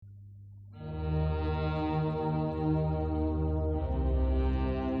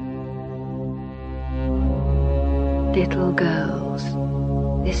little girls.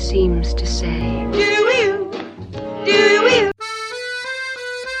 This seems to say, Do you? Do you?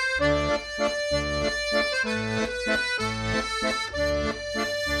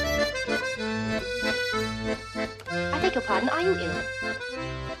 I beg your pardon, are you ill?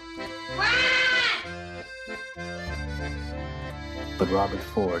 But Robert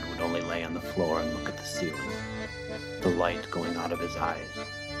Ford would only lay on the floor and look at the ceiling, the light going out of his eyes,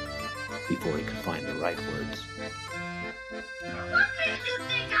 before he could find the right words. What makes you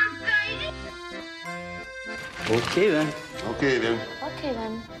think I'm crazy? Okay then. Okay then. Okay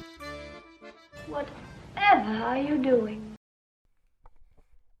then. whatever are you doing?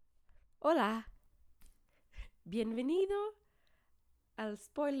 Hola. Bienvenido al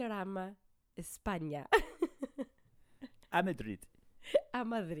Spoilerama España. A Madrid. A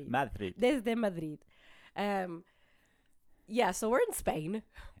Madrid. Madrid. Desde Madrid. Yeah, so we're in Spain.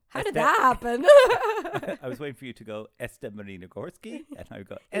 How did Este- that happen? I was waiting for you to go Este Marina Gorski, and I would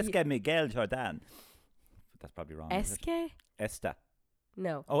go Esque Miguel Jordan. But that's probably wrong. is it? Esque? Esta.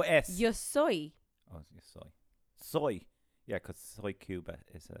 No. Oh, S. Yo soy. Oh, yeah, soy. Soy. Yeah, because Soy Cuba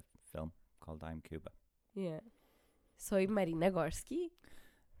is a film called I'm Cuba. Yeah. Soy Marina Gorski.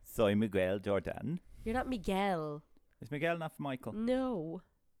 Soy Miguel Jordan. You're not Miguel. Is Miguel not for Michael? No.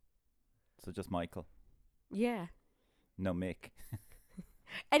 So just Michael. Yeah. No, Mick.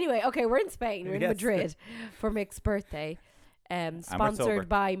 Anyway, okay, we're in Spain. We're in Yes. Madrid for Mick's birthday. sober. Sponsored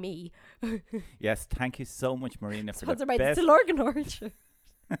by me. Yes, thank you so much, Marina, for Sponsored the by the best. Still Organ Orchard,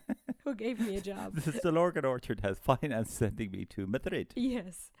 who gave me a job. The Still Organ Orchard has financed sending me to Madrid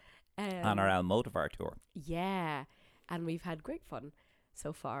Yes. on our Almodovar tour. Yeah. And we've had great fun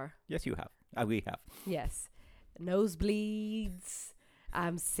so far. Yes, you have. We have. Yes. Nosebleeds.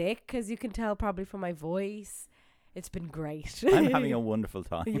 I'm sick, as you can tell probably from my voice. It's been great. I'm having a wonderful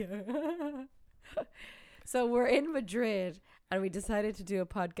time. Yeah. So we're in Madrid and we decided to do a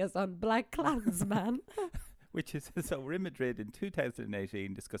podcast on Black Klansman. Which is, so we're in Madrid in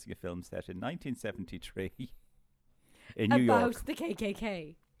 2018 discussing a film set in 1973 in New York. About the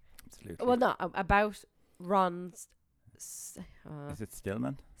KKK. Absolutely. Well, no, about Ron Is it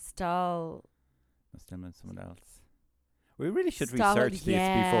Stillman? Stahl. No, Stillman, someone else. We really should Stahl, research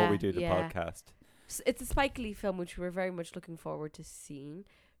this before we do the yeah. podcast. It's a Spike Lee film, which we're very much looking forward to seeing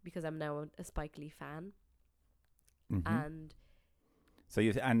because I'm now a Spike Lee fan. Mhm. And So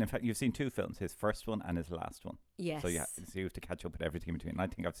in fact you've seen two films, his first one and his last one. yes. So you have to catch up with everything in between. And I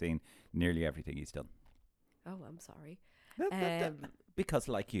think I've seen nearly everything he's done. Oh, I'm sorry. Because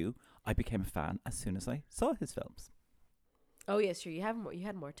like you, I became a fan as soon as I saw his films. Oh, yes, sure. You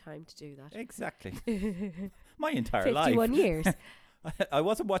had more time to do that. Exactly. My entire life. 51 years. I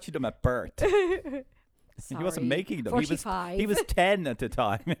wasn't watching them at birth. He wasn't Sorry. making them. 45. He was 10 at the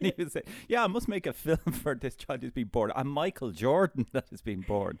time, and he was saying, "Yeah, I must make a film for this child who's been born. I'm Michael Jordan that has been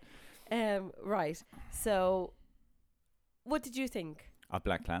born." Right. So, what did you think? A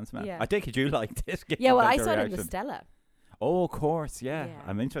Black Klansman. Yeah. I think you liked it. given Yeah, well, that I your saw it in the reaction. Stella. Oh, of course, yeah. Yeah.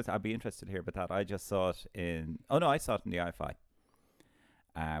 I'm interested. I'd be interested to hear about that. I just saw it in. Oh no, I saw it in the IFI,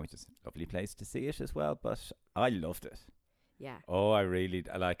 which is a lovely place to see it as well. But I loved it. Yeah. Oh, I really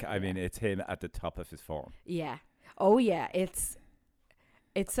like. I mean, it's him at the top of his form. Yeah. Oh, yeah. It's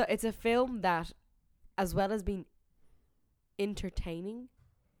a film that, as well as being entertaining,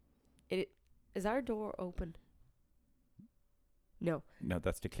 is our door open? No. No,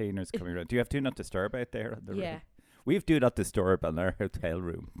 that's the cleaners coming around. Do you have Do Not Disturb out there? On the Yeah. room? We have Do Not Disturb on our hotel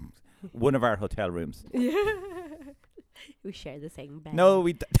room. One of our hotel rooms. We share the same bed. No,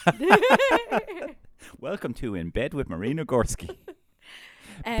 we. Welcome to In Bed with Marina Gorski.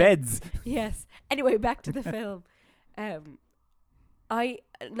 Beds. Yes. Anyway, back to the film. I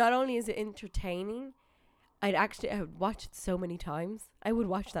not only is it entertaining, I would watch it so many times. I would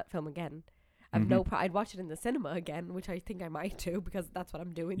watch that film again. I've no. I'd watch it in the cinema again, which I think I might do because that's what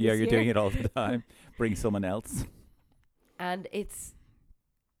I'm doing. Yeah, this you're year. doing it all the time. Bring someone else. And it's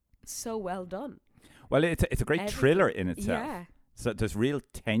so well done. Well, it's a great Everything. thriller in itself. Yeah. So there's real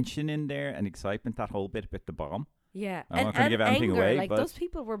tension in there and excitement. That whole bit about the bomb. Yeah. I'm not gonna give anything anger. away, Like but- those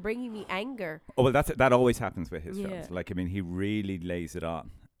people were bringing me anger. Oh well, that always happens with his Yeah. films. Like I mean, he really lays it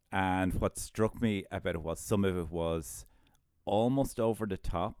on. And what struck me about it was some of it was almost over the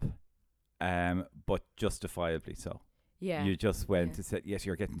top, but justifiably so. Yeah. You just went Yeah. to say, yes,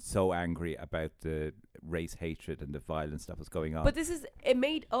 you're getting so angry about the race hatred and the violence that was going on. But it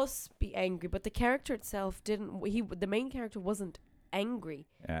made us be angry, but the character itself didn't. The main character wasn't angry.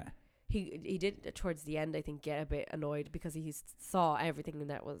 yeah. He did towards the end, I think, get a bit annoyed because he saw everything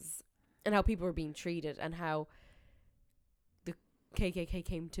that was, and how people were being treated and how the KKK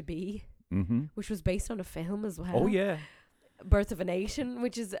came to be. Mm-hmm. which was based on a film as well. Oh yeah. Birth of a Nation,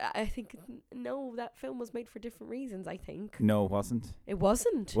 which is, I think, no, that film was made for different reasons, I think. No, it wasn't. It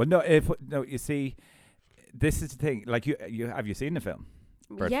wasn't. Well, no. You see, this is the thing. Like, you have you seen the film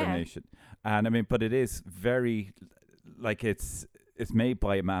Birth of a Nation? And I mean, but it is very, like, it's made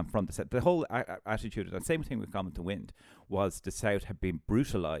by a man from the South. The whole attitude, and same thing with Gone with the Wind, was the South had been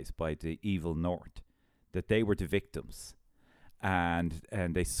brutalized by the evil North, that they were the victims. And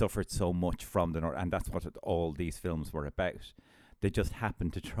they suffered so much from the North, and that's what all these films were about. They just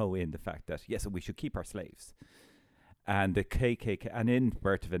happened to throw in the fact that, yes, we should keep our slaves. And the KKK, and in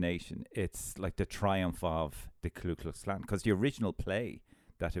Birth of a Nation, it's like the triumph of the Ku Klux Klan, because the original play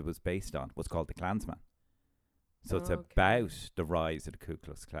that it was based on was called The Klansman. So it's about the rise of the Ku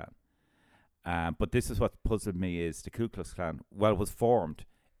Klux Klan. But this is what puzzled me, is the Ku Klux Klan, was formed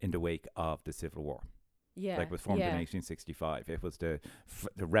in the wake of the Civil War. Yeah. Like, was formed in 1865. It was the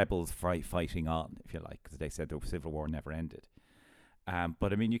rebels fighting on, if you like, because they said the Civil War never ended.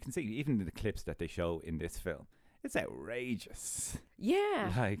 But I mean, you can see even in the clips that they show in this film, it's outrageous.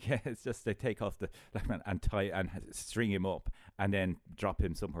 Yeah. Like, it's just they take off the black man and tie and string him up and then drop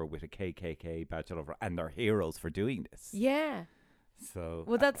him somewhere with a KKK badge all over, and they're heroes for doing this. Yeah. So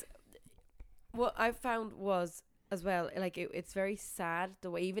Well, that's what I found was, as well, like, it's very sad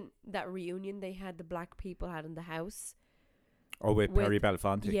the way even that reunion they had, the black people had in the house. Oh, with with- Perry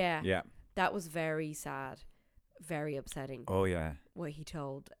Belafonte. Yeah. Yeah. That was very sad, very upsetting. Oh yeah. What he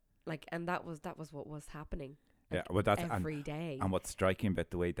told, like, and that was what was happening. Yeah. like, Well, that's every day. And what's striking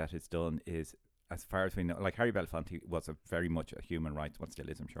about the way that it's done is, as far as we know, like, Harry Belafonte was very much a human rights, what still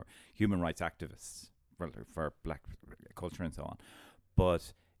is, I'm sure, human rights activist for black culture and so on.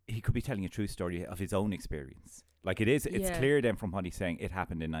 But he could be telling a true story of his own experience. Like, it's Yeah. clear then from what he's saying, it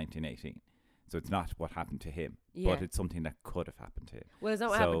happened in 1918. So it's not what happened to him, Yeah. but it's something that could have happened to him. Well, it's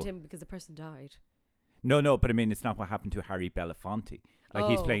not what happened So- to him because the person died. No, but I mean, it's not what happened to Harry Belafonte. Like,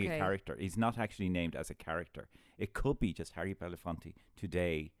 he's Oh, playing okay. a character. He's not actually named as a character. It could be just Harry Belafonte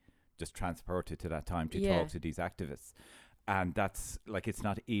today, just transported to that time to Yeah. talk to these activists. And that's, like, it's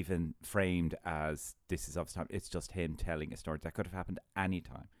not even framed as this is of his time. It's just him telling a story. That could have happened any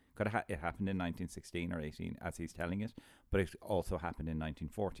time. It happened in 1916 or 18 as he's telling it, but it also happened in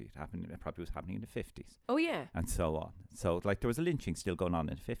 1940. It probably was happening in the 50s Oh yeah. and so on. So, like, there was a lynching still going on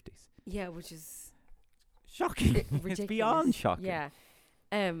in the 50s. Yeah, which is Shocking. ridiculous. It's beyond shocking. Yeah.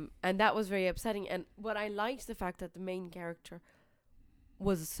 And that was very upsetting. And what I liked, the fact that the main character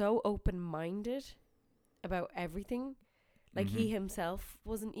was so open-minded about everything. Like, he himself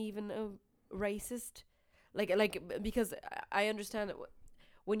wasn't even a racist. Like because I understand that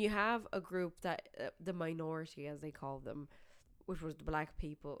when you have a group that the minority, as they call them, which was the black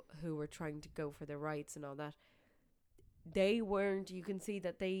people who were trying to go for their rights and all that, they weren't. You can see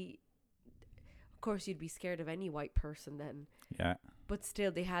that they. Of course, you'd be scared of any white person then. Yeah. But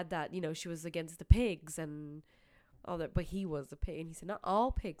still, they had that, she was against the pigs and all that. But he was a pig. And he said, not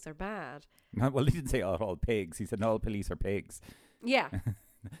all pigs are bad. Well, he didn't say all pigs. He said not all police are pigs. Yeah.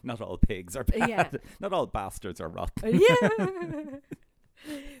 Not all pigs are bad. Yeah. Not all bastards are rotten. Yeah.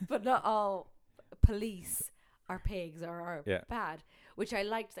 But not all police are pigs or are Yeah. bad. Which I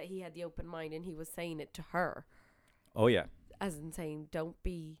liked that he had the open mind and he was saying it to her. Oh, yeah. As in saying, don't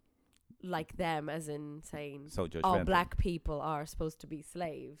be like them. As in saying, So judgmental. all black people are supposed to be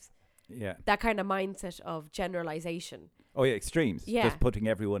slaves. Yeah. That kind of mindset of generalization. Oh, yeah. Extremes. Yeah. Just putting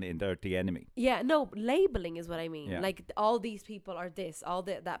everyone in there, the enemy. Yeah, no, labeling is what I mean. Yeah. Like, all these people are this,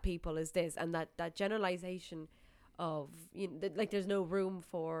 that people is this, and that generalization of, like, there's no room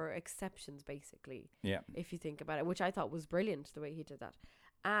for exceptions, basically, Yeah. if you think about it, which I thought was brilliant, the way he did that.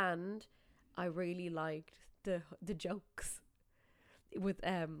 And I really liked the jokes with,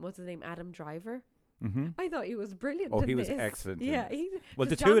 what's his name, Adam Driver. Mm-hmm. I thought he was brilliant. Oh, in he was this. excellent in Yeah. this. Well,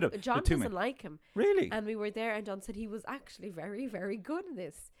 'cause the two of them. John the two doesn't men. like him. Really? And we were there, and John said he was actually very, very good in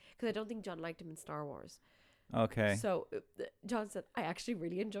this. Because I don't think John liked him in Star Wars. Okay. So John said, I actually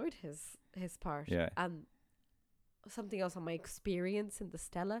really enjoyed his part. Yeah. And something else on my experience in the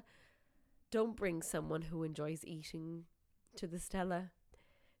Stella, don't bring someone who enjoys eating to the Stella,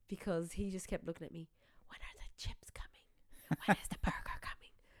 because he just kept looking at me. When are the chips coming? When is the burger coming?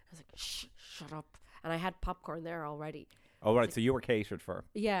 I was like, shut up. And I had popcorn there already. Oh, right. So you were catered for.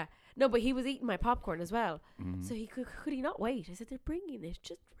 Yeah. No, but he was eating my popcorn as well. Mhm. So he could he not wait? I said, they're bringing it.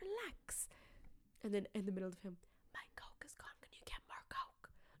 Just relax. And then in the middle of him, my Coke is gone. Can you get more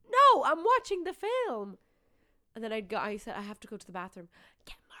Coke? No, I'm watching the film. And then I said, I have to go to the bathroom.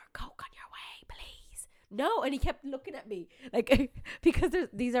 Get more Coke on your way, please. No. And he kept looking at me like, because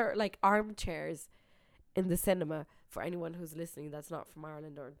these are like armchairs in the cinema. For anyone who's listening that's not from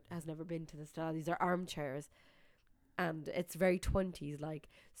Ireland or has never been to the style, these are armchairs, and it's very 20s like.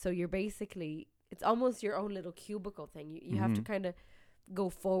 So you're basically, it's almost your own little cubicle thing. You have to kind of go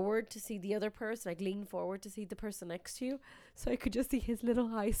forward to see the other person, like lean forward to see the person next to you. So I could just see his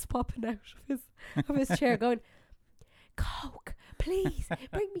little eyes popping out of his chair, going, "Coke, please,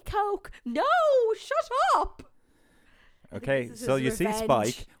 bring me Coke. No, shut up." Okay, this is so his you see, revenge.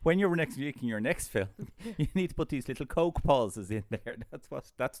 Spike, when you're making your next film, you need to put these little Coke pauses in there.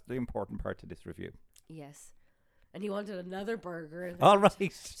 That's the important part of this review. Yes. And he wanted another burger. And All right.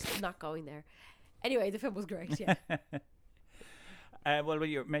 just not going there. Anyway, the film was great, yeah. Well, when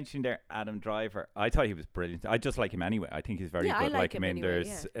you mentioned there Adam Driver, I thought he was brilliant. I just like him anyway. I think he's very Yeah, I good. like I him mean, anyway,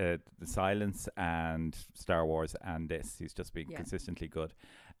 there's The Silence and Star Wars and this. He's just been Yeah. consistently good.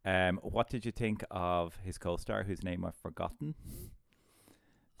 What did you think of his co-star, whose name I've forgotten?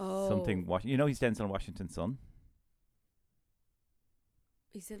 Oh. Something. You know, he's Denzel Washington's son.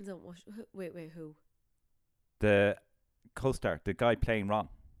 He sends on wait, who? The co-star, the guy playing Ron.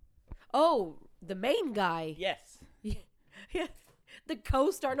 Oh, the main guy. Yes. Yeah. The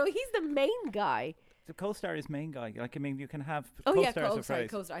co-star. No, he's the main guy. The co-star is main guy. Like, I mean, you can have Oh yeah, co-stars of sorry,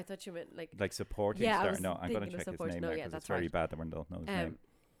 phrase, co-star. I thought you meant like supporting Yeah, I star. was No, I'm going thinking to of check his support- name no, now yeah, because that's it's very right. bad that we don't know his name.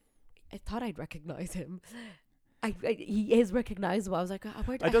 I thought I'd recognize him. He is recognizable. I was like, oh,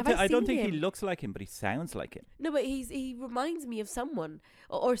 I don't think he him? looks like him, but he sounds like him. No, but he reminds me of someone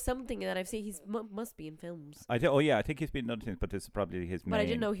or something that I've seen. He's must be in films. I think he's been in other things, but this is probably his main. But I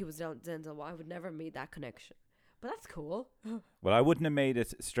didn't know he was Denzel. I would never have made that connection. But that's cool. Well, I wouldn't have made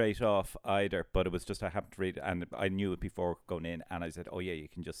it straight off either, but it was just I happened to read it, and I knew it before going in, and I said, oh yeah, you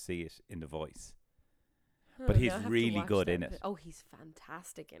can just see it in the voice. But he's I have to really watch good that in it. Oh, he's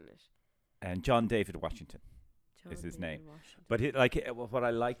fantastic in it. And John David Washington is his name. But what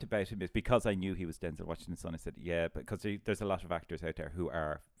I liked about him is because I knew he was Denzel Washington's son, I said, yeah, because there's a lot of actors out there who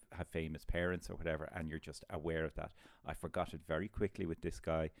have famous parents or whatever, and you're just aware of that. I forgot it very quickly with this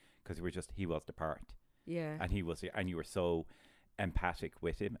guy because he was the part. Yeah. And you were so empathic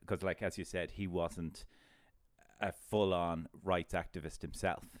with him because, like as you said, he wasn't a full-on rights activist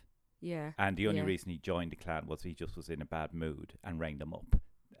himself. Yeah. And the only yeah. reason he joined the Klan was he just was in a bad mood and rang them up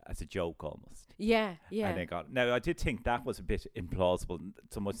as a joke almost. Yeah. Yeah. And they now I did think that was a bit implausible,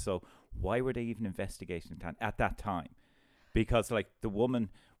 so much so. Why were they even investigating Klan at that time? Because like the woman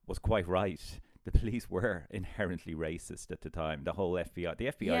was quite right. The police were inherently racist at the time. The FBI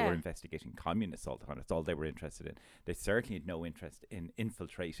Yeah. were investigating communists all the time. That's all they were interested in. They certainly had no interest in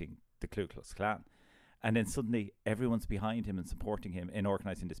infiltrating the Ku Klux Klan. And then suddenly everyone's behind him and supporting him in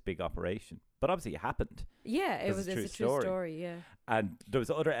organising this big operation. But obviously it happened. Yeah, It's it's a a true true story. Yeah. And there was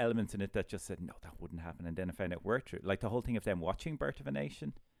other elements in it that just said, no, that wouldn't happen. And then I found out were true. Like the whole thing of them watching Birth of a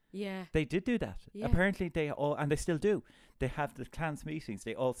Nation. Yeah. They did do that. Yeah. Apparently they all, and they still do. They have the Klan's meetings.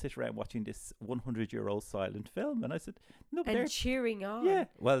 They all sit around watching this 100-year-old silent film. And I said, no, but And they're... cheering on. Yeah.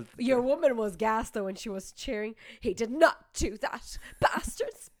 Well... Your woman was gassed though when she was cheering. He did not do that.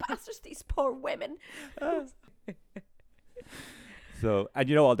 Bastards, these poor women. So, and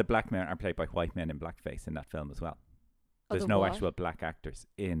you know all the black men are played by white men in blackface in that film as well. Oh, There's the no what? actual black actors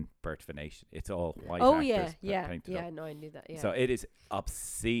in Birth of a Nation. It's all white Oh actors. yeah, painted up. no, I knew that. Yeah. So it is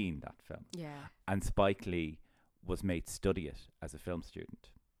obscene, that film. yeah. And Spike Lee was made study it as a film student.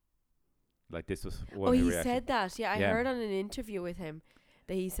 Like this was one Oh, of the he reactions. said that. Yeah, I Yeah. heard on an interview with him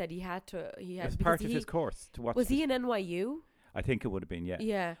that he said he had to. He It had was because part of his course to watch. Was he this. in NYU? I think it would have been, yeah.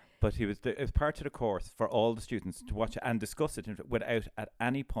 Yeah. But it was part of the course for all the students to watch it and discuss it without at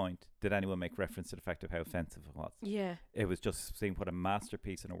any point did anyone make reference to the fact of how offensive it was. Yeah. It was just seeing what a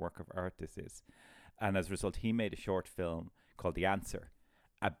masterpiece and a work of art this is. And as a result, he made a short film called The Answer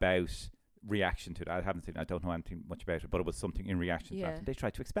about reaction to it. I don't know anything much about it, but it was something in reaction to that. Yeah. And they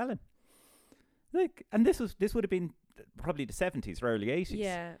tried to expel him. Like, and this would have been probably the 70s or early 80s.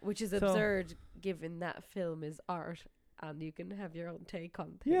 Yeah, which is So- absurd given that film is art and you can have your own take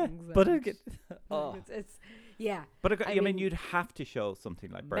on things. Yeah, but and it's yeah. But I I mean, mean, you'd have to show something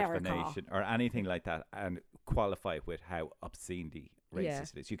like Birth of a America. Nation or anything like that and qualify it with how obscenely racist Yeah.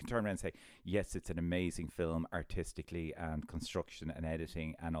 it is. You can turn around and say, yes, it's an amazing film artistically and construction and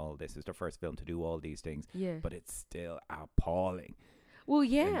editing and all this. It's the first film to do all these things, Yeah. but it's still appalling. Well,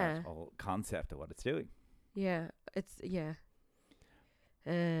 in yeah. that whole concept of what it's doing. Yeah. It's yeah.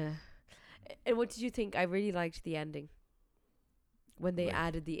 And what did you think? I really liked the ending. When they Right.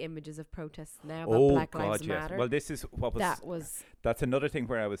 added the images of protests now about Black Lives yes. Matter. Well, this is what was that was that's another thing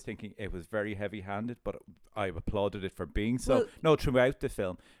where I was thinking it was very heavy-handed, but I applauded it for being so. Well- No, throughout the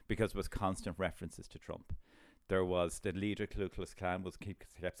film, because it was constant references to Trump. there was the leader Ku Klux Klan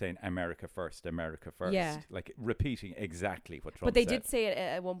kept saying America first, Yeah. like repeating exactly what Trump But they said. did say it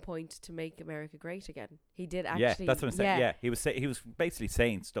at one point to make America great again. He did actually. Yeah, that's what I'm saying. Yeah, he was basically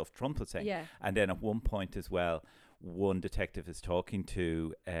saying stuff Trump was saying. Yeah. And then at one point as well, one detective is talking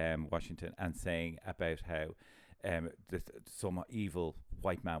to Washington and saying about how some evil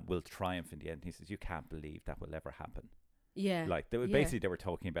white man will triumph in the end. He says, "You can't believe that will ever happen." Yeah. Like basically they were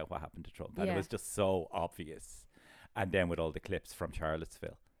talking about what happened to Trump, and it was just so obvious. And then with all the clips from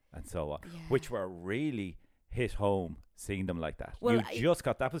Charlottesville and so on, which were really hit home, seeing them like that. Well,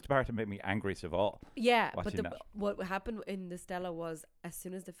 that was the part that made me angriest of all. Yeah, but watching that. what happened in the Stella was, as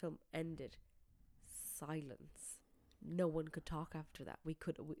soon as the film ended, silence. No one could talk after that.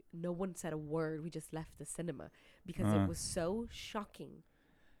 No one said a word. We just left the cinema because it was so shocking.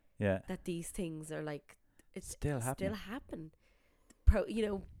 Yeah, that these things are like it's still happen.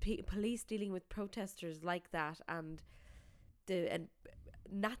 Police dealing with protesters like that, and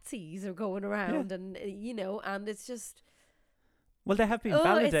Nazis are going around, and and it's just. Well, they have been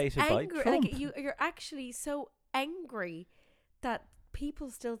validated by Trump. Like you're actually so angry that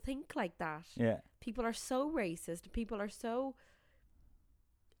people still think like that. Yeah. People are so racist. People are so.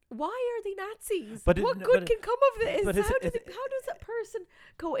 Why are they Nazis? But what good can come of this? But how does a person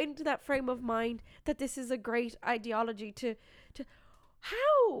go into that frame of mind that this is a great ideology to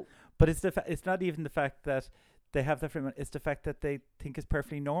how? But it's not even the fact that they have that frame. It's the fact that they think it's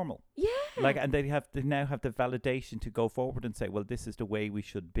perfectly normal. Yeah. Like, and they now have the validation to go forward and say, well, this is the way we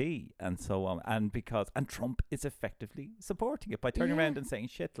should be, and so on. And Trump is effectively supporting it by turning around and saying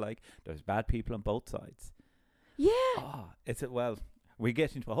shit like there's bad people on both sides. Yeah. We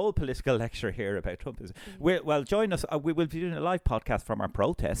get into a whole political lecture here about Trump. Well, join us. We will be doing a live podcast from our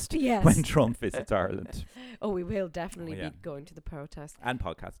protest when Trump visits Ireland. Oh, we will definitely be going to the protest. And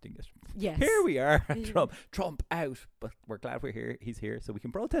podcasting it. Yes. Here we are. Trump out. But we're glad we're here. He's here so we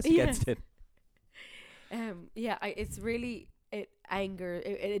can protest against him. It's really,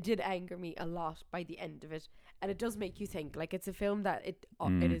 it did anger me a lot by the end of it. And it does make you think. Like, it's a film that it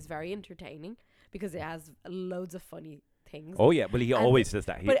is very entertaining because it has loads of funny things. Oh yeah, well he always does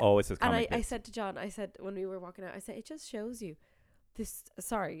that. He always does comic And I said to John, when we were walking out, I said, it just shows you this.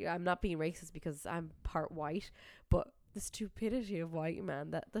 Sorry, I'm not being racist because I'm part white, but the stupidity of white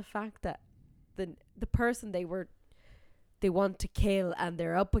man. That the fact that the person they want to kill and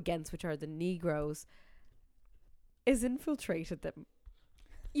they're up against, which are the Negroes, is infiltrated them.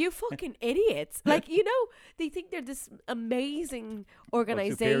 You fucking idiots. Like, they think they're this amazing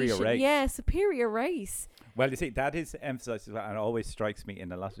organization. Superior race. Yeah, superior race. Well, you see, that is emphasized, and it always strikes me in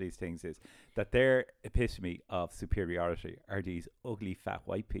a lot of these things, is that their epitome of superiority are these ugly, fat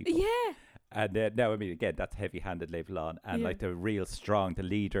white people. Yeah. And now, I mean, again, that's heavy-handed label on. And like the real strong, the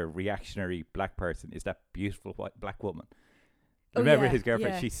leader, reactionary black person is that beautiful white black woman. Remember his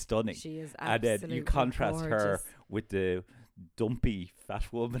girlfriend? She's stunning. She is absolutely And then you contrast gorgeous. her with the dumpy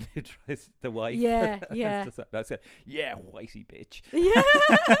fat woman who tries the wife. Yeah. That's it. Yeah, whitey bitch. Yeah.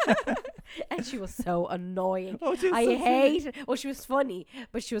 And she was so annoying. I hate it. Well, she was funny,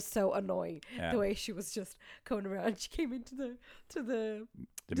 but she was so annoying. The way she was just going around. She came into the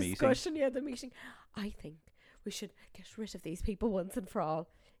discussion. Meeting. Yeah, the meeting. I think we should get rid of these people once and for all.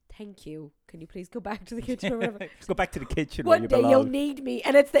 Thank you. Can you please go back to the kitchen or whatever? Go back to the kitchen. One day you'll need me,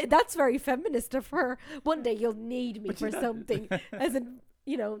 and that's very feminist of her. One day you'll need me for something. As in,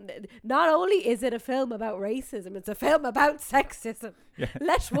 not only is it a film about racism, it's a film about sexism. Yeah.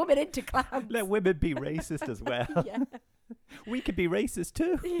 Let women into clams. Let women be racist as well. Yeah. We could be racist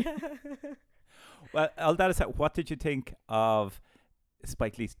too. Yeah. Well, all that aside, what did you think of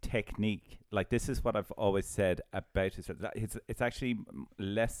Spike Lee's technique? Like, this is what I've always said about his. It's actually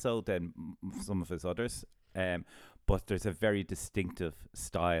less so than some of his others, but there's a very distinctive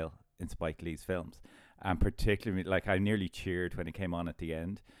style in Spike Lee's films, and particularly, like, I nearly cheered when it came on at the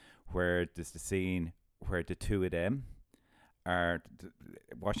end, where there's the scene where the two of them are,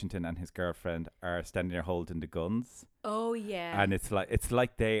 Washington and his girlfriend are standing there holding the guns. Oh yeah. And it's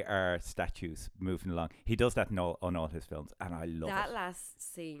like they are statues moving along. He does that on all his films, and I love that. it. That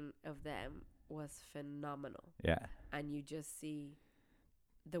last scene of them was phenomenal. Yeah. And you just see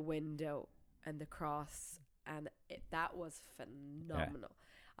the window and the cross, and that was phenomenal.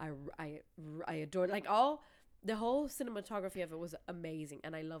 Yeah. I adored, like, the whole cinematography of it was amazing,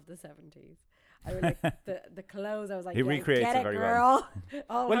 and I love the 70s. I really like the clothes. I was like, he recreates it very well.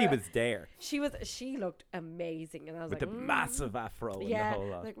 Well, he was there. She looked amazing, and I was with like, the massive afro and the whole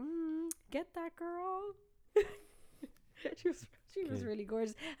lot. Like, get that girl. she was really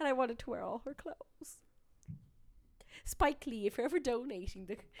gorgeous, and I wanted to wear all her clothes. Spike Lee, if you're ever donating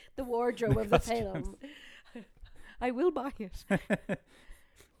the wardrobe of the film, I will buy it.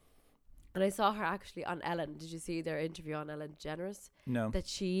 And I saw her actually on Ellen. Did you see their interview on Ellen DeGeneres? No. That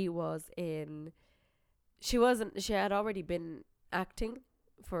she had already been acting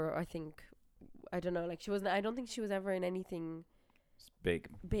for, I think, I don't know, like I don't think she was ever in anything It's big.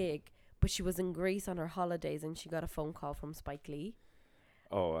 but she was in Greece on her holidays and she got a phone call from Spike Lee.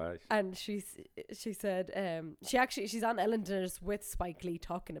 Oh, And she said, she's on Ellen DeGeneres with Spike Lee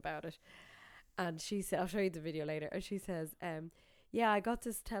talking about it. And she said, I'll show you the video later. And she says, yeah, I got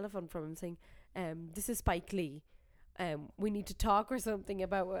this telephone from him saying, this is Spike Lee. We need to talk or something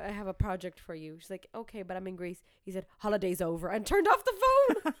about, I have a project for you. She's like, okay, but I'm in Greece. He said, holiday's over, and turned off the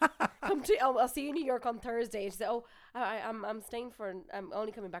phone. I'll see you in New York on Thursday. And she said, oh, I'm I'm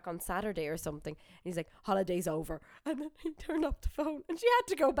only coming back on Saturday or something. And he's like, holiday's over. And then he turned off the phone and she had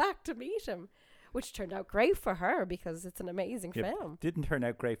to go back to meet him, which turned out great for her because it's an amazing film. Didn't turn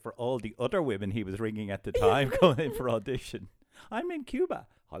out great for all the other women he was ringing at the time going in for audition. I'm in Cuba.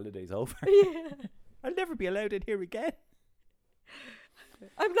 Holiday's over. Yeah. I'll never be allowed in here again.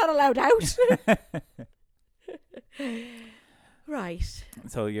 I'm not allowed out. Right.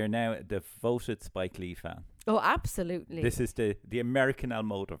 So you're now a devoted Spike Lee fan. Oh, absolutely. This is the American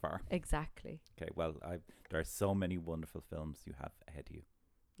Almodovar. Exactly. Okay, well, there are so many wonderful films you have ahead of you.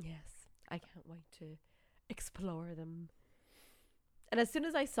 Yes. I can't wait to explore them. And as soon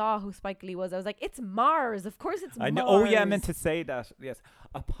as I saw who Spike Lee was, I was like, it's Mars. Of course it's Mars. I know. Oh, yeah, I meant to say that. Yes.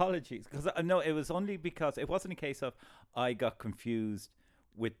 Apologies. Because I know it was only because it wasn't a case of I got confused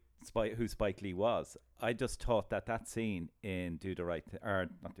with who Spike Lee was. I just thought that scene in Do the Right Thing, or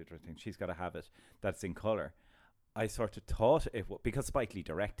not Do the Right Thing, She's Gotta Have It, that's in colour. I sort of thought because Spike Lee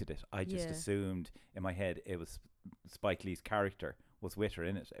directed it, I just assumed in my head it was Spike Lee's character was with her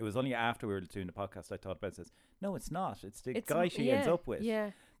in it. It was only after we were doing the podcast I thought about it. Says, no, it's not. It's the guy she ends up with.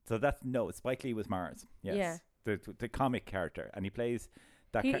 Yeah. So Spike Lee was Mars. Yes. Yeah. The comic character, and he plays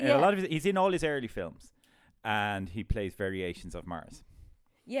that. He- in a lot of he's in all his early films, and he plays variations of Mars.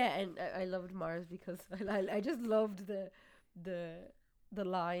 Yeah, and I loved Mars because I just loved the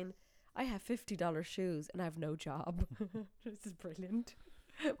line, I have $50 shoes and I have no job. This is brilliant.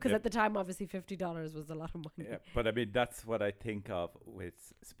 Because at the time, obviously, $50 was a lot of money. Yeah, but I mean, that's what I think of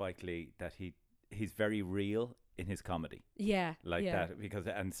with Spike Lee, that he's very real in his comedy. Yeah. Like yeah. that, because,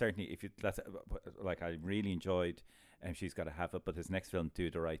 and certainly like I really enjoyed She's Gotta Have It, but his next film, Do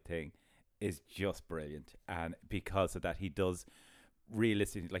the Right Thing, is just brilliant. And because of that, he does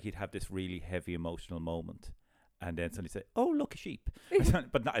realistically, like he'd have this really heavy emotional moment. And then suddenly say, "Oh, look, a sheep."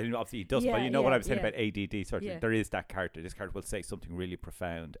 But not, obviously he does. But you know what I was saying about ADD. Sort of, there is that character. This character will say something really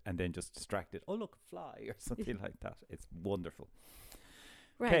profound and then just distracted. Oh, look, a fly or something like that. It's wonderful.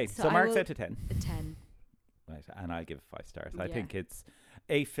 Right. Okay, so Mark's out of 10. A 10. Right, and I give it 5 stars. I think it's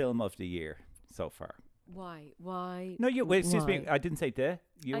a film of the year so far. Why? No, you wait. Excuse me. I didn't say the.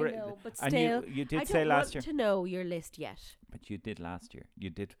 I know, but and still, you did say last year. I don't want to know your list yet. But you did last year. You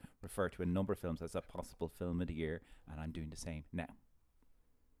did refer to a number of films as a possible film of the year, and I'm doing the same now.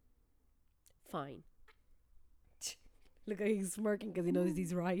 Fine. Look, he's smirking because he knows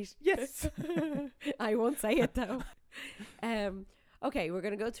he's right. Yes. I won't say it though. Okay, we're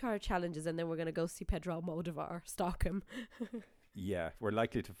gonna go to our challenges, and then we're gonna go see Pedro Almodovar, stalk him. Yeah, we're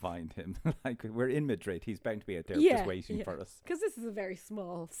likely to find him. Like, we're in Madrid. He's bound to be out there just waiting for us. Because this is a very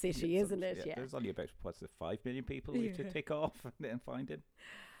small city, isn't it? Yeah. There's only about, 5 million people we have to take off and then find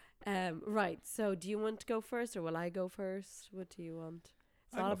him. Right. So do you want to go first or will I go first? What do you want?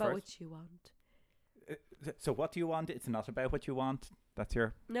 It's all about what you want. So what do you want? It's not about what you want. That's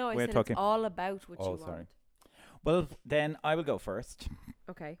your No, I way said of talking. It's all about what you want. Sorry. Well, then I will go first.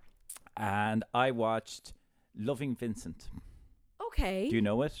 Okay. And I watched Loving Vincent. Okay. Do you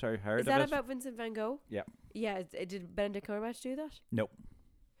know it or heard of it? Is that about Vincent van Gogh? Yeah. Yeah. Did Benedict Cumberbatch do that? No.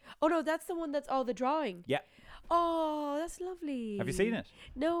 Oh, no, that's the one that's all the drawing. Yeah. Oh, that's lovely. Have you seen it?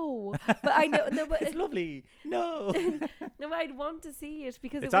 No. But I know. No, but it's lovely. No. No, I'd want to see it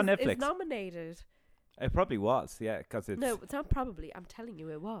because it's on Netflix. It's nominated. It probably was, yeah, because it's... No, it's not probably. I'm telling you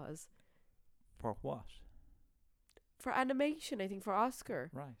it was. For what? For animation, I think, for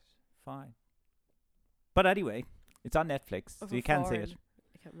Oscar. Right, fine. But anyway, it's on Netflix, so you can see it.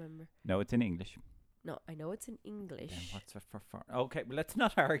 I can't remember. No, it's in English. No, I know it's in English. Then what's it for foreign? Okay, but let's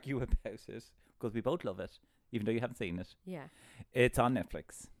not argue about it, because we both love it, even though you haven't seen it. Yeah. It's on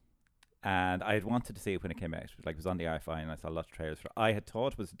Netflix. And I had wanted to see it when it came out. Like, it was on the iFi, and I saw a lot of trailers for it. I had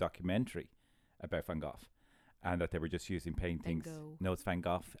thought it was a documentary about Van Gogh, and that they were just using paintings. No, it's Van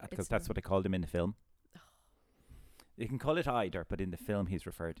Gogh, because that's what they called him in the film. You can call it either, but in the film he's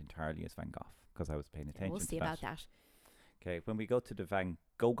referred entirely as Van Gogh, because I was paying attention we'll see to about that. Okay, when we go to the Van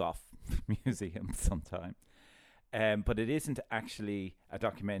Gogh Museum sometime, But it isn't actually a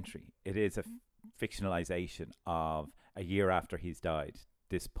documentary. It is a fictionalization of a year after he's died.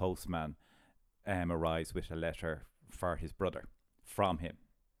 This postman arrives with a letter for his brother from him,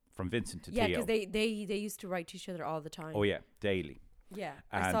 from Vincent to Yeah, Theo. because they used to write to each other all the time. Oh yeah, daily. Yeah,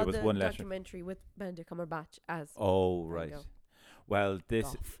 And I saw there was the one letter. documentary with Benedict Cumberbatch as. Oh There you right. go. Well, this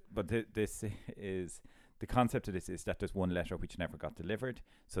Goff. but this is the concept of this is that there's one letter which never got delivered.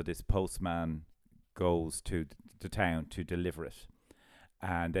 So this postman goes to the town to deliver it,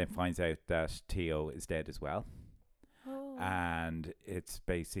 and then finds out that Theo is dead as well. Oh. And it's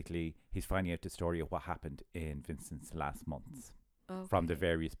basically he's finding out the story of what happened in Vincent's last months from the Okay.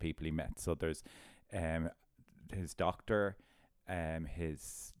 various people he met. So there's his doctor,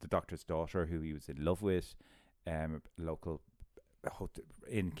 the doctor's daughter who he was in love with, local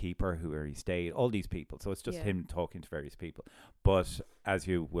innkeeper where he stayed, all these people. So it's just Yeah. him talking to various people. But as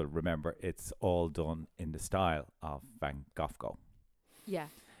you will remember, it's all done in the style of Van Gogh. Yeah,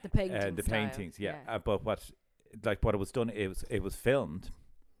 the painting. The style. paintings, yeah. But what it was done, it was filmed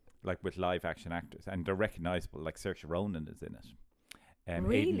like with live action actors, and they're recognizable. Like Saoirse Ronan is in it.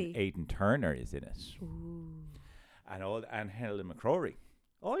 Really? Aidan Turner is in it, Ooh. and Helen McCrory.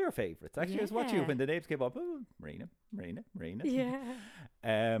 All your favourites. Actually, I was watching Yeah. when the names came up. Oh, Marina. Yeah.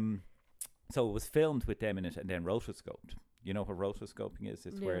 So it was filmed with them in it, and then rotoscoped. You know what rotoscoping is?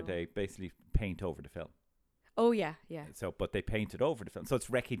 It's where No. they basically paint over the film. Oh yeah, yeah, So, but they painted over the film, so it's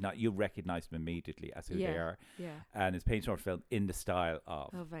you recognize them immediately as who they are, yeah. and it's painted over the film in the style of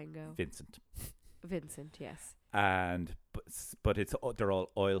Oh, Van Gogh. Vincent. Vincent, yes. And but they're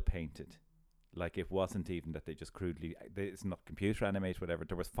all oil painted. Like it wasn't even that they just crudely. It's not computer animated, whatever.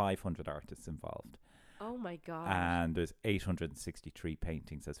 There was 500 artists involved, Oh my God. and there's 863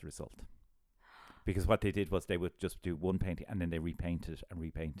 paintings as a result. Because what they did was they would just do one painting and then they repainted it and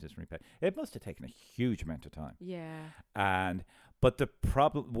repainted it and repainted it. It must have taken a huge amount of time. Yeah. But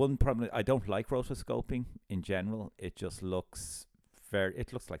one problem, I don't like rotoscoping in general. It just looks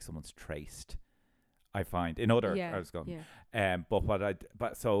it looks like someone's traced. I find in other Yeah. arts going. Yeah.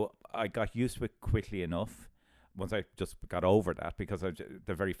 But so I got used to it quickly enough. Once I just got over that, because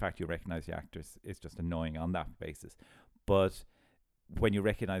the very fact you recognize the actors is just annoying on that basis. But when you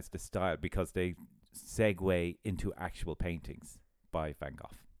recognize the style, because they segue into actual paintings by Van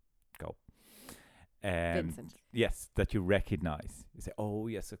Gogh. Vincent. Yes, that you recognize. You say, oh,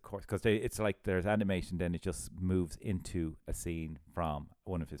 yes, of course. Because it's like there's animation, then it just moves into a scene from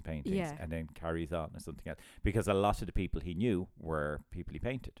one of his paintings Yeah. and then carries on or something else. Because a lot of the people he knew were people he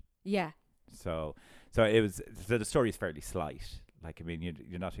painted. Yeah. So the story is fairly slight. Like, I mean,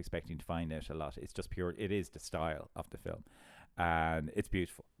 you're not expecting to find out a lot. It's just pure. It is the style of the film, and it's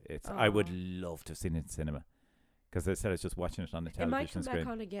beautiful. I would Aw. love to have seen it in cinema, because I said I was just watching it on the It might television come screen.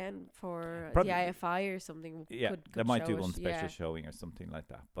 back on again for Probably. the IFI or something. Yeah, could they might do show one it. special Yeah. showing or something like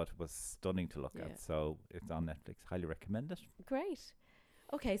that. But it was stunning to look Yeah. at. So it's on Netflix. Highly recommend it. Great.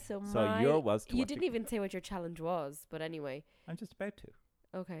 Okay, so your was to you watch didn't it. even say what your challenge was, but anyway. I'm just about to.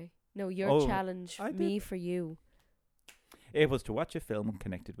 Okay. No, your Oh, challenge, I me for you. It was to watch a film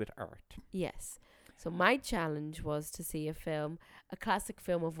connected with art. Yes. So my challenge was to see a film, a classic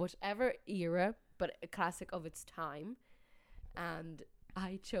film of whatever era, but a classic of its time. And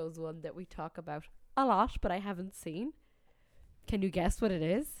I chose one that we talk about a lot, but I haven't seen. Can you guess what it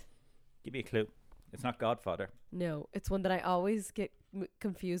is? Give me a clue. It's not Godfather. No, it's one that I always get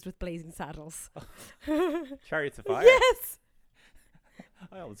confused with Blazing Saddles. Chariots of Fire. Yes.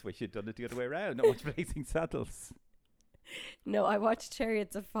 I always wish you'd done it the other way around. Not watch Blazing Saddles. No, I watched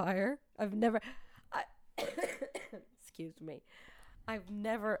Chariots of Fire. Excuse me. I've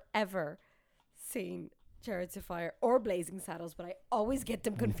never ever seen Chariots of Fire or Blazing Saddles, but I always get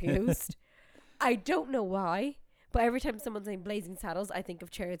them confused. I don't know why, but every time someone's saying Blazing Saddles, I think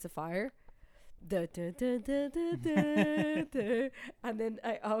of Chariots of Fire. Da, da, da, da, da, da, da. And then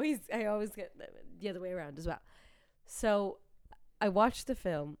I always get the other way around as well. So I watched the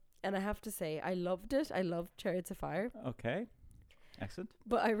film, and I have to say I loved it. I loved Chariots of Fire. Okay. Excellent.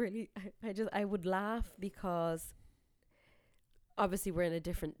 But I would laugh because obviously we're in a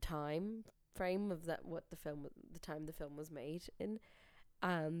different time frame of the time the film was made in,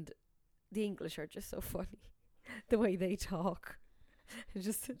 and the English are just so funny, the way they talk. It's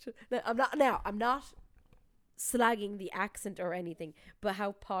just I'm not slagging the accent or anything, but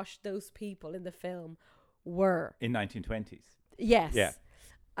how posh those people in the film were. In 1920s. Yes. Yeah.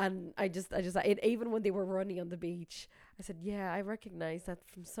 And I just even when they were running on the beach, I said, yeah, I recognize that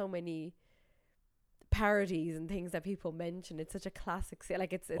from so many parodies and things that people mention. It's such a classic.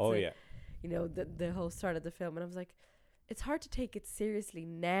 Like it's Yeah. you know, the whole start of the film. And I was like, it's hard to take it seriously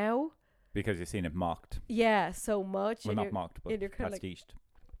now, Because you've seen it mocked. Yeah, so much. Well, and not you're- mocked, but and you're kinda like, pastiched.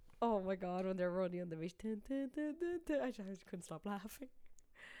 oh my god, when they're running on the beach. I just couldn't stop laughing.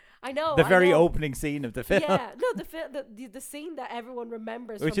 I know. The I very know. opening scene of the film. Yeah, no, the scene that everyone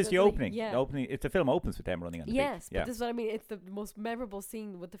remembers. Which from is the opening. Yeah. The opening. If the film opens with them running on the Yes, beach. but Yeah. this is what I mean. It's the most memorable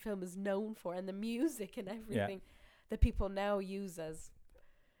scene what the film is known for, and the music and everything that people now use as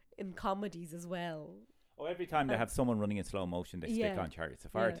in comedies as well. Oh, every time they have someone running in slow motion, they stick Yeah. on Chariots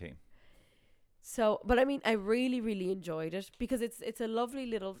of Fire Yeah. team. So, but I mean, I really, really enjoyed it because it's a lovely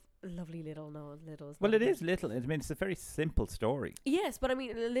little. No, little. Is Well, not it a is little. I mean, it's a very simple story. Yes, but I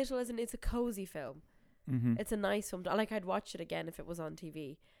mean, little as in it's a cozy film. Mm-hmm. It's a nice film. Like I'd watch it again if it was on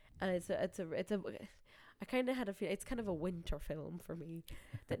TV, and it's a. I kind of had a feel. It's kind of a winter film for me.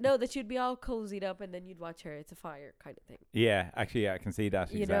 that you'd be all cozied up and then you'd watch Chariots of Fire kind of thing. Yeah, actually, I can see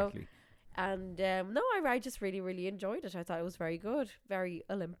that You know? exactly. And no, I just really, really enjoyed it. I thought it was very good, very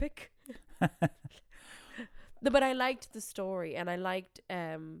Olympic. But I liked the story, and I liked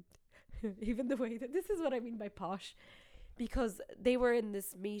even the way that this is what I mean by posh, because they were in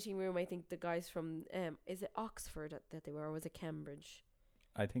this meeting room. I think the guys from is it Oxford that they were, or was it Cambridge?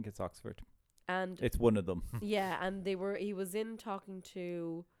 I think it's Oxford. And It's one of them. yeah, and he was in talking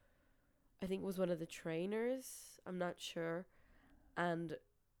to, I think it was one of the trainers, I'm not sure, and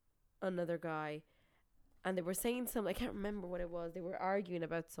another guy, and they were saying something, I can't remember what it was, they were arguing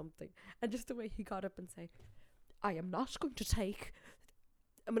about something, and just the way he got up and say, I'm not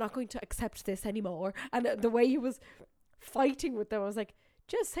going to accept this anymore, and the way he was fighting with them, I was like,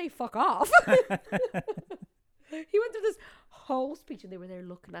 just say fuck off. He went through this whole speech, and they were there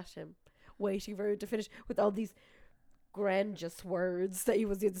looking at him, waiting for him to finish with all these grandiose words that he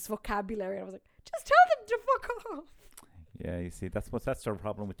was in, this vocabulary, and I was like, just tell them to fuck off. Yeah, you see, that's the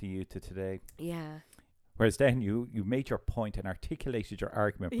problem with the youth of today. Yeah. Whereas then you made your point and articulated your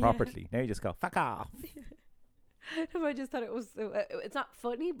argument Yeah. properly. Now you just go, fuck off. I just thought it was, it's not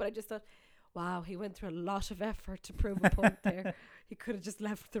funny, but I just thought, wow, he went through a lot of effort to prove a point there. He could have just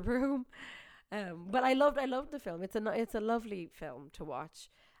left the room. But I loved the film. It's a lovely film to watch,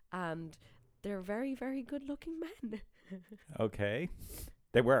 and they're very, very good looking men. Okay.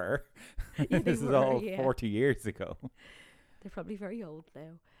 They were. Yeah, they This is were, all yeah. 40 years ago. They're probably very old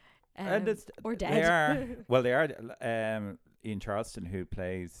now. And it's, or dead. They are. Well, they are. Ian Charleston, who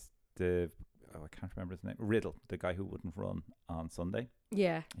plays I can't remember his name, Riddle, the guy who wouldn't run on Sunday.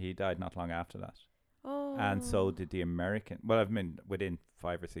 Yeah. He died not long after that. Oh. And so did the American. Well, I mean, within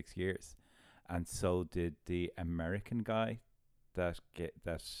 5 or 6 years. And so did the American guy that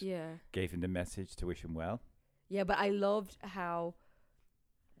Yeah. gave him the message to wish him well. Yeah, but I loved how,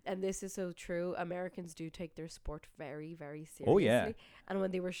 and this is so true, Americans do take their sport very, very seriously. Oh, yeah. And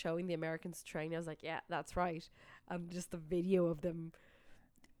when they were showing the Americans training, I was like, yeah, that's right. And just the video of them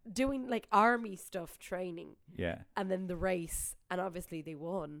doing like army stuff training, Yeah. and then the race, and obviously they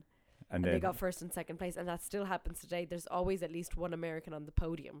won. And then they got first and second place, and that still happens today. There's always at least one American on the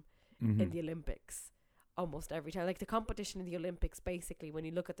podium Mhm. in the Olympics, almost every time. Like the competition in the Olympics, basically, when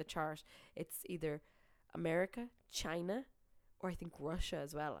you look at the chart, it's either America, China, or I think Russia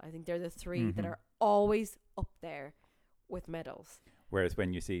as well. I think they're the three that Mhm. are always up there with medals. Whereas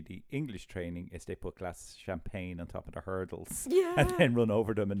when you see the English training, is they put glass champagne on top of the hurdles Yeah. and then run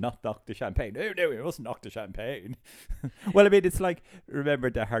over them and not knock the champagne. No, we mustn't knock the champagne. Well, I mean, it's like, remember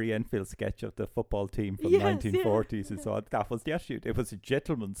the Harry Enfield sketch of the football team from Yes, 1940s and so on? That was the attitude. It was a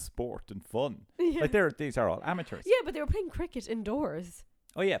gentleman's sport and fun. Yeah. Like these are all amateurs. Yeah, but they were playing cricket indoors.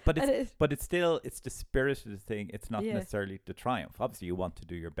 Oh yeah, but And it's still the spirit of the thing. It's not Yeah. necessarily the triumph. Obviously, you want to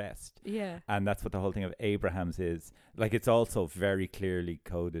do your best. Yeah. And that's what the whole thing of Abraham's is. Like, it's also very clearly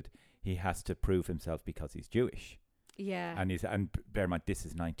coded. He has to prove himself because he's Jewish. Yeah. And bear in mind, this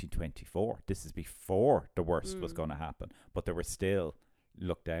is 1924. This is before the worst was going to happen. But they were still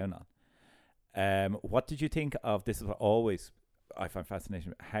looked down on. What did you think of, this is what always I find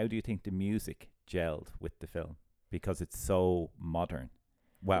fascinating, how do you think the music gelled with the film? Because it's so modern.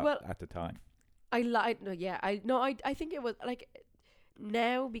 Well, at the time. I think it was like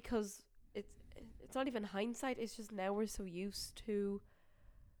now, because it's not even hindsight, it's just now we're so used to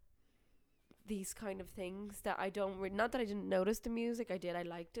these kind of things that I don't not that I didn't notice the music. I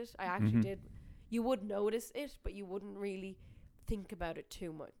liked it. I actually did. You would notice it, but you wouldn't really think about it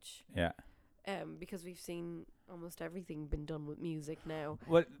too much. Yeah. Because we've seen almost everything been done with music now.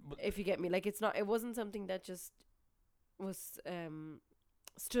 Well, If you get me, like it wasn't something that just was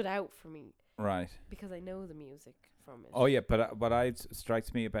stood out for me. right. Because I know the music from it. Oh yeah, but what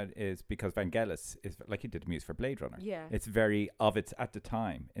strikes me about it is because Vangelis is like, he did the music for Blade Runner. Yeah. It's very of its at the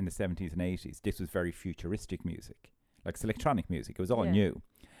time in the 70s and 80s. This was very futuristic music, like it's electronic music. It was all Yeah. new.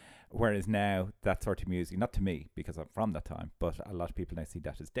 Whereas now, that sort of music, not to me, because I'm from that time, but a lot of people now see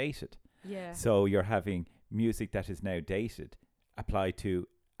that as dated. Yeah. So you're having music that is now dated applied to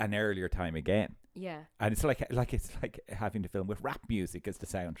an earlier time again. Yeah. And it's like having the film with rap music as the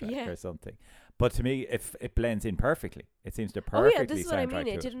soundtrack Yeah. or something. But to me, if it blends in perfectly, it seems to Oh perfectly yeah, this is what I mean. soundtrack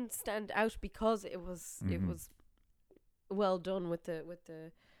It to didn't stand out because it was well done with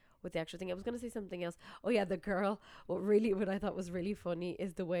the actual thing. I was going to say something else. Oh yeah, the girl. What I thought was really funny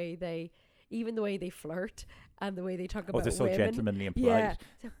is the way they flirt and the way they talk about they're so women. gentlemanly and Yeah. polite.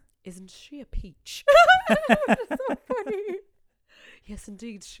 So, isn't she a peach? It's so funny. Yes,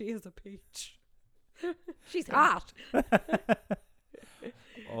 indeed, she is a peach. She's hot.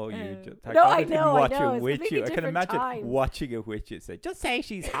 Oh, you just no, I didn't know, watch I know. it It's with completely you. I can different imagine times. watching it with you. Say, just say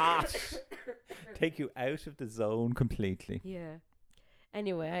she's hot. Take you out of the zone completely. Yeah.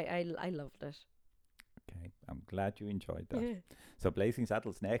 Anyway, I loved it. Okay, I'm glad you enjoyed that. Yeah. So Blazing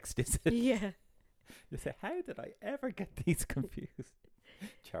Saddles next, is it? Yeah. You say, how did I ever get these confused?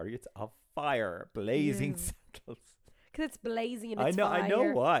 Chariots of Fire, Blazing Yeah. Saddles. Because it's blazing and I it's know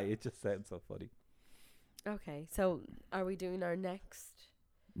fire. why. It just sounds so funny. Okay, so are we doing our next?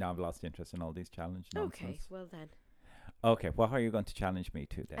 Now I've lost interest in all these challenge Okay, nonsense. well then. Okay, what are you going to challenge me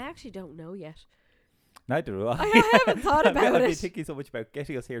to then? I actually don't know yet. Neither do I. I haven't thought about I've been it. thinking so much about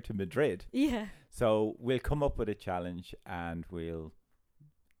getting us here to Madrid. Yeah. So we'll come up with a challenge and we'll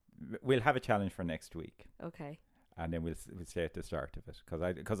have a challenge for next week. Okay. And then we'll say at the start of it.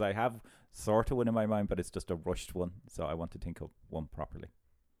 Because I have sort of one in my mind, but it's just a rushed one. So I want to think of one properly.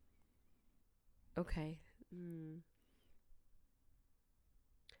 Okay.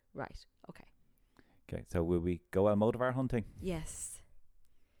 Right. Okay. Okay, so will we go Almodovar hunting? Yes.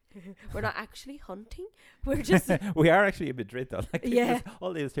 We're not actually hunting. We're just We are actually in Madrid though. Like, Yeah.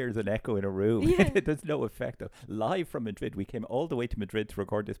 all this here is an echo in a room. Yeah. There's no effect. Live from Madrid. We came all the way to Madrid to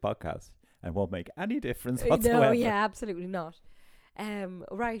record this podcast and won't make any difference whatsoever. No, yeah, absolutely not.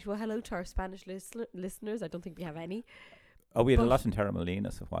 Right. Well, hello to our Spanish listeners. I don't think we have any. Oh, we had a But- lot in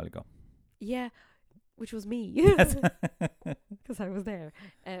Terramolinas a while ago. Yeah, which was me. Yes. Because I was there.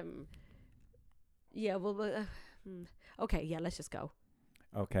 Yeah, well, okay, yeah, let's just go.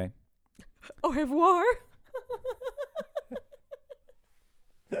 Okay. Au revoir.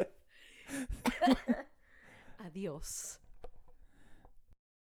 Adios.